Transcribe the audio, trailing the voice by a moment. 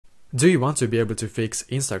Do you want to be able to fix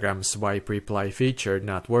Instagram swipe reply feature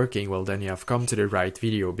not working? Well, then you have come to the right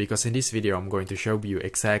video, because in this video I'm going to show you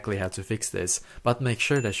exactly how to fix this, but make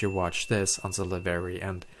sure that you watch this until the very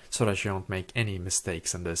end so that you don't make any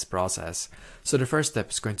mistakes in this process. So the first step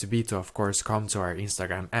is going to be to, of course, come to our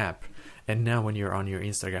Instagram app. And now when you're on your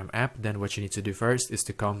Instagram app, then what you need to do first is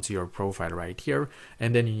to come to your profile right here,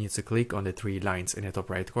 and then you need to click on the three lines in the top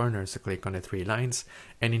right corner. So click on the three lines,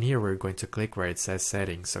 and in here we're going to click where it says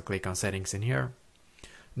settings. So click on settings in here.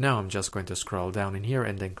 Now I'm just going to scroll down in here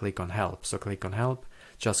and then click on help. So click on help,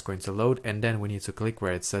 just going to load, and then we need to click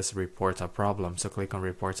where it says report a problem. So click on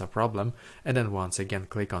report a problem, and then once again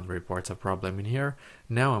click on report a problem in here.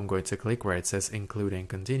 Now I'm going to click where it says include and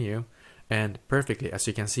continue. And perfectly, as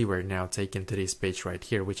you can see, we're now taken to this page right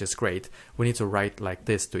here, which is great. We need to write like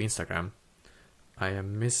this to Instagram: I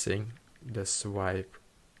am missing the swipe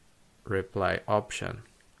reply option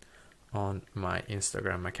on my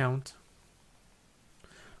Instagram account.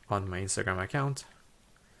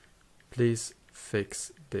 Please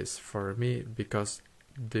fix this for me, because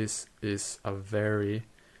this is a very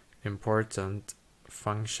important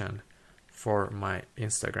function for my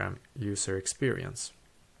Instagram user experience.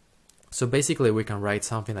 So basically we can write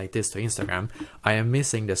something like this to Instagram: I am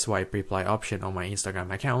missing the swipe reply option on my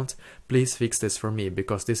Instagram account. Please fix this for me,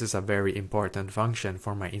 because this is a very important function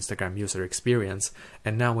for my Instagram user experience.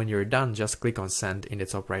 And now when you're done, just click on send in the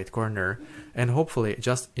top right corner, and hopefully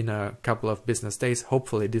just in a couple of business days,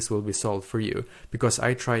 hopefully this will be solved for you, because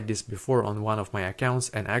I tried this before on one of my accounts,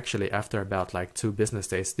 and actually after about like 2 business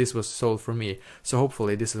days this was solved for me. So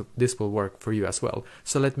hopefully this will work for you as well.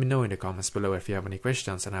 So let me know in the comments below if you have any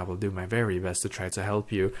questions, and I will do my very best to try to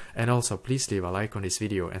help you. And also please leave a like on this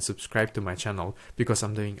video and subscribe to my channel, because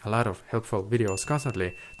I'm doing a lot of helpful videos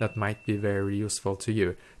constantly that might be very useful to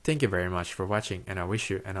you. Thank you very much for watching, and I wish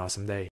you an awesome day.